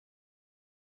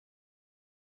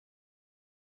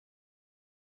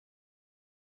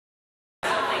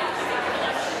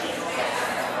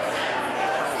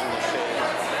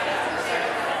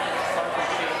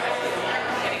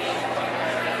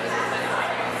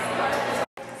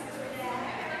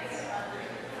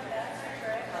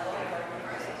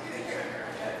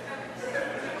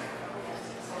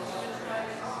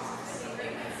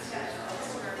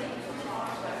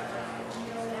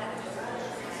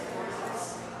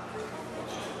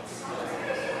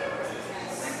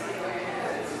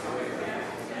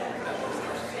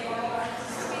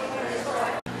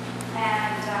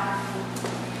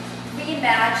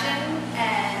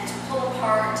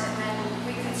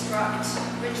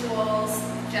visuals,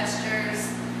 gestures,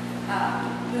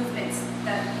 movements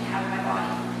that we have in my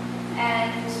body.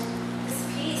 And this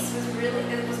piece was really,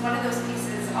 it was one of those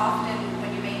pieces often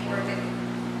when you make work and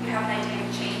you have an idea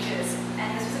of changes.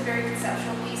 And this was a very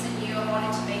conceptual piece, and I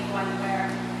wanted to make one where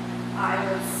I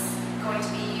was going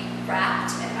to be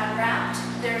wrapped and unwrapped.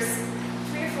 There's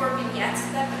 3 or 4 vignettes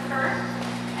that occur,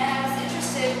 and I was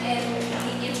interested in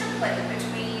the interplay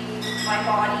between my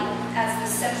body as the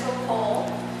central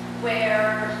pole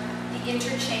where the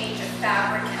interchange of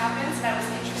fabric happens, and I was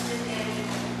interested in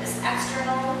this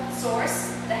external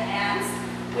source, the hands,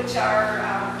 which are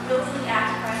brilliantly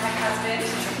acted by my husband,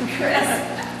 Chris.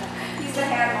 He's the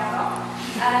hand model.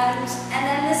 And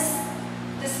then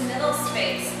this middle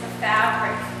space, the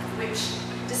fabric, which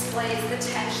displays the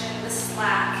tension, the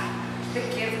slack, the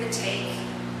give, the take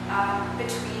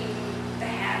between the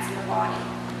hands and the body.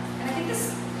 And I think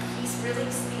this piece really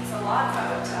speaks a lot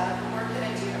about the work that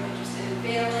I do. I'm interested in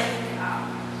veiling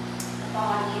the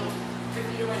body,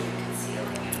 revealing and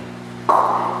concealing, and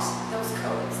those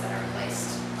codes that are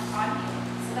placed on me.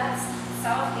 So that's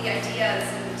some of the ideas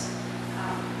and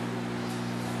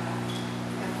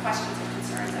questions and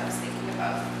concerns I was thinking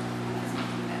about when I was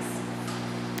making this.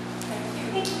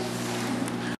 Thank you.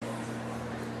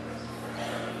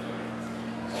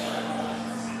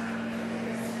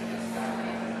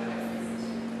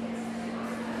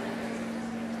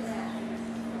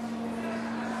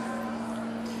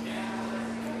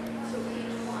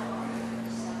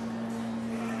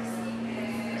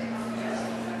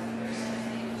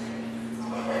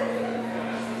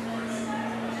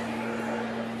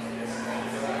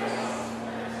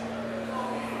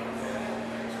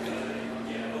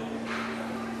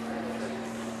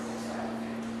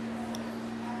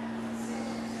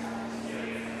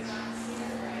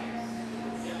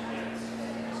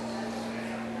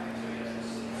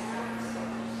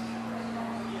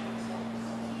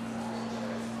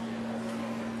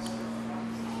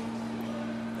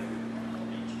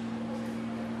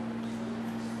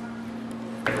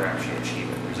 Never actually achieve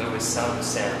it. There's always some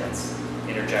sound that's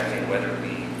interjecting, whether it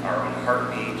be our own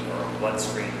heartbeat or a blood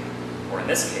stream, or in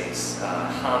this case,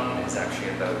 hum is actually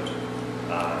about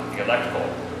the electrical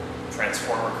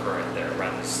transformer current that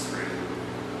runs through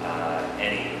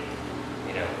any,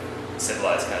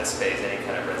 civilized kind of space, any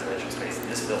kind of residential space. And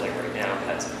this building right now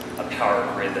has a power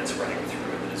grid that's running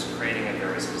through it that is creating a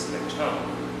very specific tone.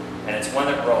 And it's one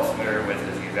that we're all familiar with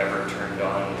if you've ever turned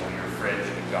on your fridge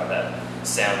and you've got that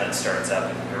sound that starts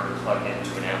up and you're plugged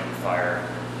into an amplifier,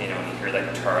 you hear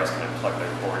that guitarist kind of plug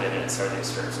their cord in and it suddenly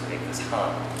starts to make this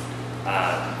hum.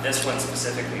 This one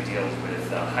specifically deals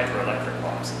with hydroelectric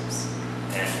boxes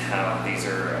and how these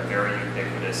are a very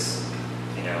ubiquitous,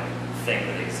 thing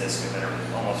that exists no matter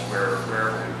almost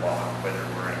wherever we walk, whether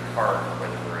we're in a park or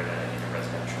whether we're in a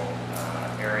residential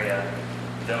area.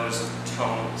 Those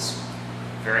tones,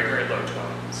 very, very low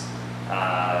tones,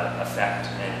 affect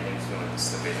and influence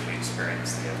the way that we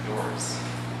experience the outdoors.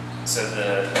 So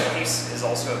the piece is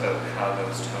also about how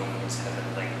those tones have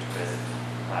been linked with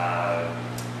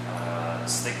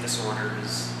sleep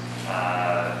disorders,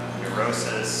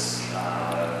 neurosis.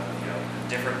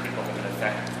 Different people have been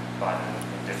affected by them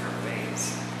in different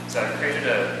ways. So I've created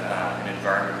an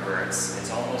environment where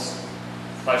it's almost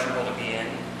pleasurable to be in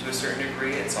to a certain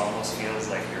degree. It almost feels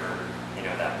like you're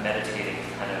that meditating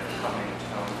kind of humming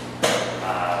tone.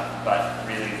 But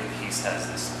really the piece has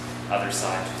this other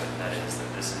side to it, and that is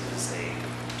that this is a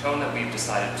tone that we've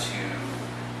decided to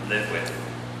live with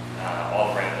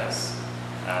all around us,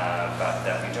 but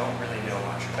that we don't really know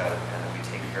much about and that we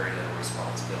take very little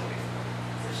responsibility for.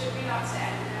 So should we not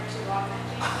stand in there too long then,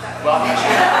 James? Well,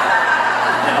 actually,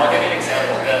 and I'll give you an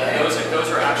example. Those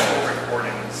are actual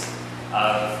recordings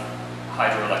of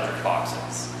hydroelectric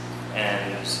boxes.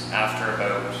 And after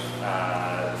about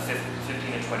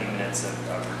 15 to 20 minutes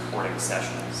of recording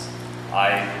sessions,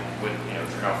 I would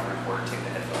turn off the recorder, take the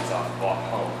headphones off, walk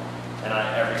home, and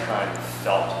I every time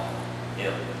felt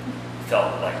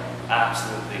like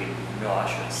absolutely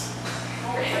nauseous.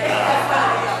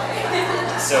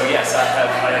 So yes, I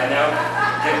have now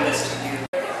given this to you.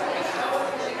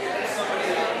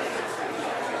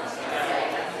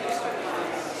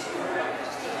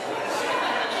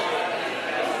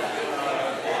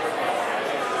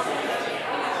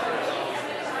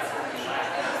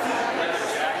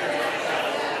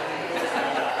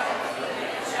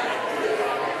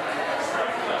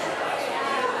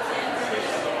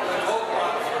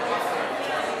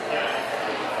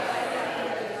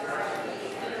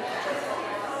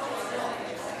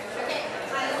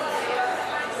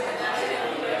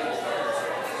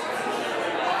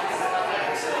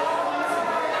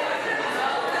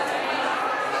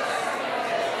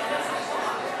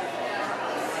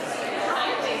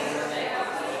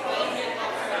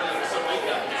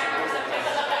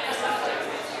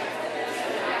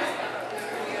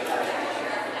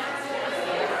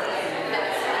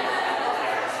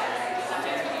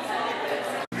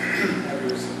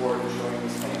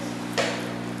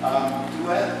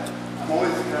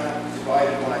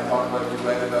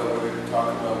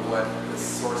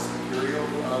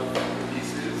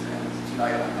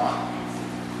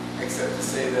 except to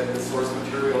say that the source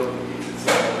material of the piece is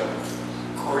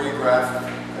choreographed,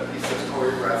 at least it's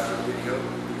choreographed for video.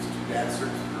 There's two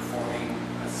dancers performing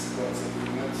a sequence of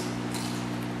movements,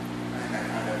 and a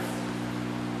kind of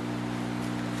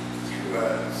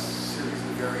series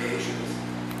of variations.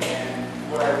 And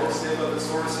what I will say about the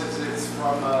source is it's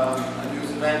from a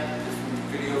news event,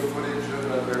 video footage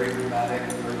of a very dramatic,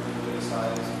 very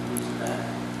politicized news event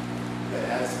that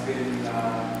has been,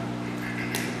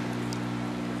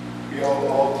 we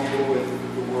all deal with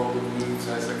the world of news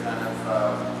as a kind of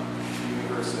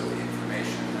universe of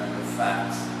information and of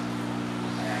facts.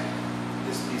 And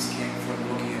this piece came from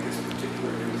looking at this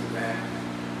particular news event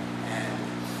and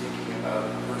thinking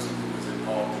about the person who was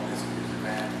involved in this news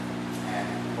event and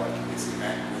what this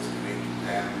event was doing to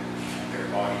them and their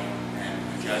body and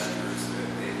the gestures that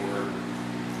they were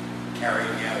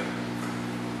carrying out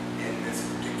in this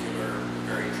particular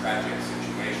very tragic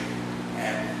situation.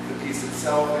 And the piece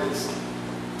itself is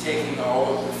taking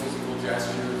all of the physical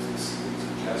gestures, the sequence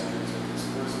of gestures of this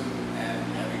person, and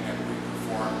having them be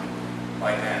performed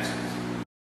by dancers.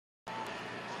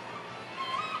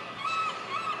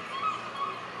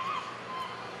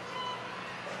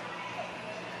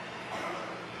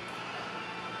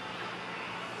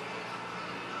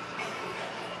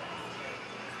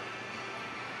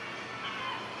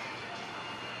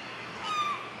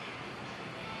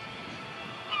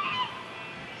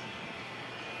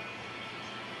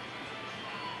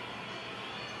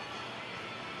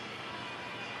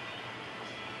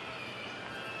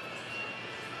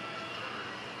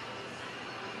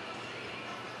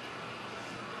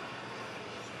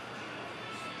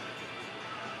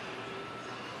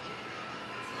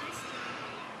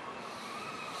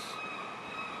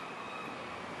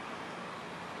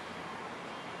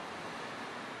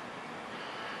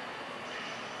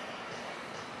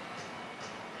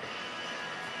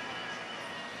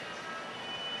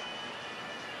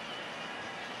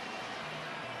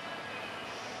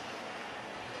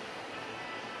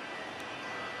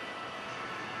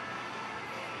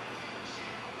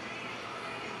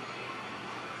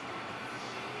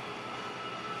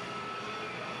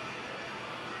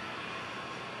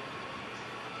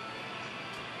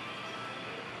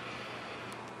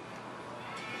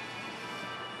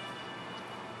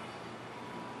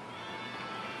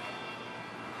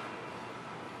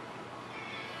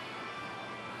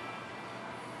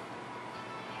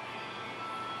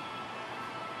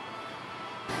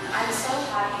 I'm so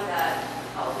happy that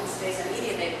Open Space and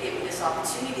MediaNet gave me this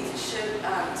opportunity to show,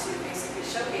 to basically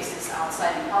showcase this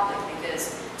outside in public,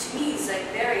 because to me it's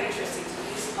like very interesting to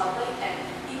use public and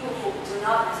people who do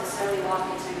not necessarily walk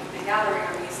into the gallery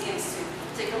or museums to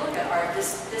take a look at art.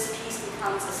 This piece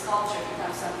becomes a sculpture,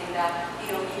 becomes something that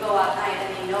you go at night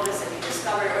and you notice it, you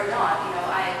discover it or not.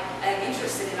 I am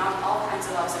interested in all kinds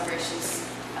of observations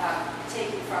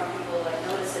taken from people, like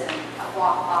notice it and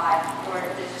walk by, or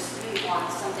they just really want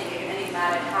something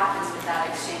enigmatic happens with that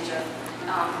exchange of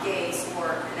gaze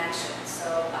or connection.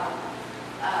 So,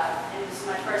 and this is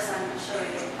my first time showing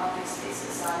in public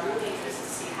spaces, so I'm really interested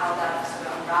to see how that sort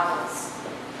of unravels.